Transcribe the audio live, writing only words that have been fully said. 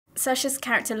Saoirse's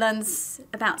character learns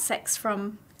about sex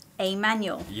from a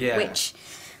manual, Yeah. which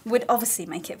would obviously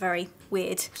make it very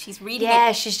weird. She's reading it.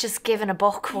 Yeah, she's just given a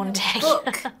book one day.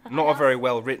 Book. Not a very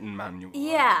well-written manual.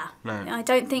 Yeah. No. I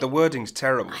don't think... The wording's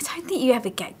terrible. I don't think you ever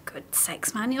get good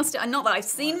sex manuals. Not that I've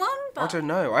seen one, but... I don't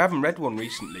know. I haven't read one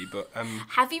recently, but...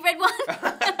 Have you read one?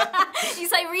 You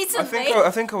say recently? I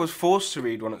think I was forced to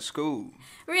read one at school.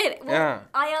 Really? Well, Yeah.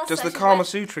 I asked Does the Saoirse Kama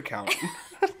Sutra count?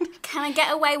 Can I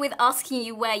get away with asking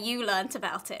you where you learnt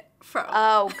about it from?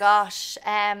 Oh gosh,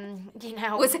 you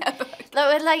know. Was it a book?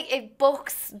 Like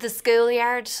books, the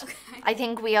schoolyard. Okay. I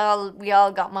think we all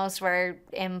got most of our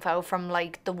info from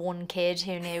like the one kid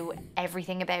who knew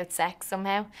everything about sex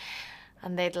somehow.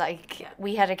 And they'd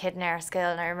we had a kid in our school,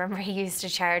 and I remember he used to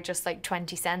charge us like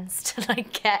 20 cents to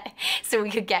so we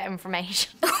could get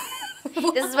information.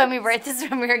 This is when we were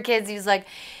kids. He was like,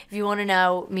 if you want to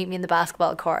know, meet me in the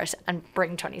basketball court and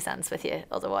bring 20 cents with you.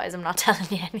 Otherwise, I'm not telling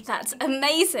you anything. That's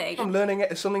amazing. I'm learning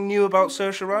something new about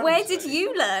Saoirse Ronan. Where did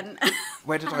you learn?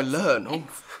 Where did I learn? Oh.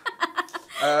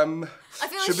 I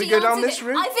feel Should like we she go down answered this it.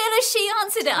 route? I feel like she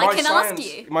answered it. I can ask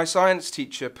you. My science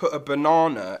teacher put a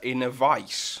banana in a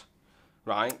vice,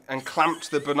 right, and clamped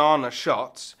the banana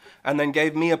shut, and then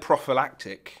gave me a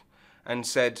prophylactic and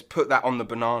said, put that on the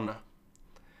banana.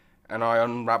 And I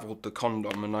unravelled the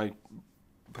condom and I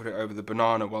put it over the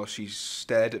banana while she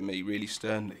stared at me really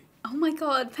sternly. Oh my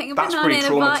God, putting a That's banana pretty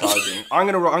in a vice. traumatising. I'm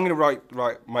gonna write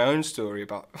my own story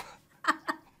about.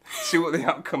 See what the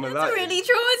outcome of that That's really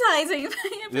traumatising.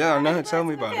 Yeah, I know. Tell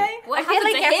me about it. What I feel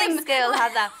like happened to every him? school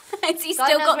had that. Has he God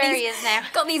still knows got where these, he is now.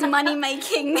 got these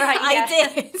money-making Right, yeah.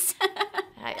 ideas?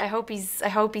 I hope he's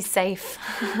safe.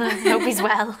 I hope he's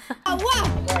well.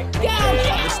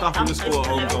 The stuff in the school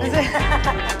at home.